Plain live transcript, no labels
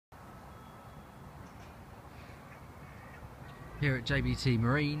Here at JBT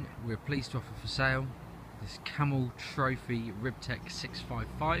Marine, we're pleased to offer for sale this Camel Trophy Ribtec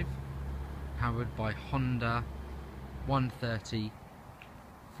 655, powered by Honda 130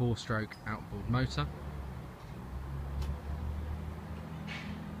 4-stroke outboard motor.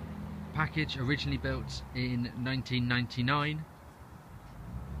 Package originally built in 1999.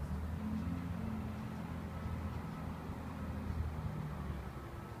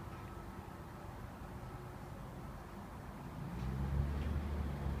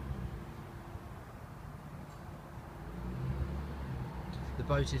 The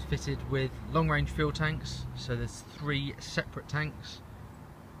boat is fitted with long-range fuel tanks, so there's 3 separate tanks: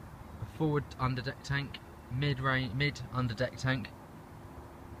 a forward underdeck tank, mid underdeck tank,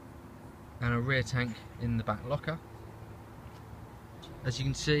 and a rear tank in the back locker. As you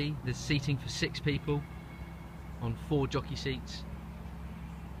can see, there's seating for 6 people on 4 jockey seats,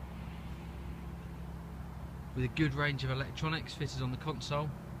 with a good range of electronics fitted on the console.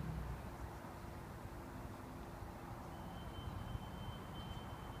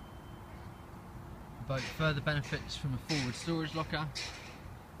 The boat further benefits from a forward storage locker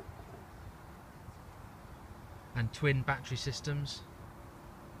and twin battery systems.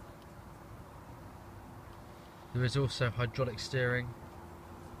 There is also hydraulic steering.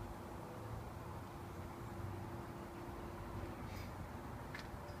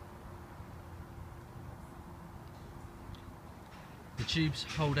 The tubes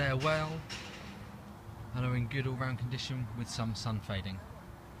hold air well and are in good all-round condition with some sun fading.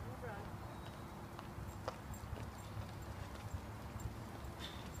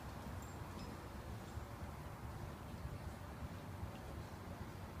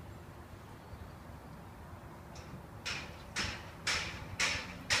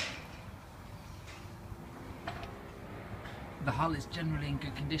 The hull is generally in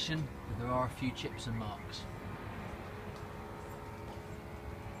good condition, but there are a few chips and marks.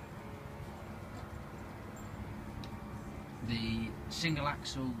 The single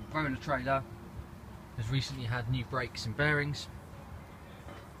axle roller trailer has recently had new brakes and bearings,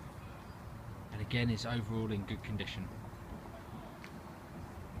 and again is overall in good condition.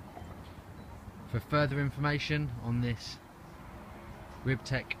 For further information on this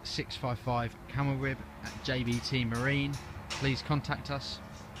Ribtec 655 Camel Rib at JBT Marine, please contact us.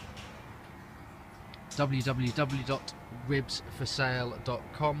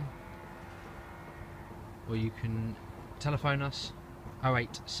 www.ribsforsale.com, or you can telephone us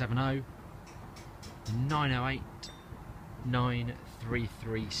 0870 908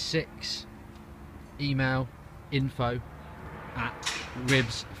 9336. Email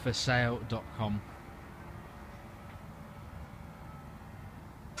info@ribsforsale.com.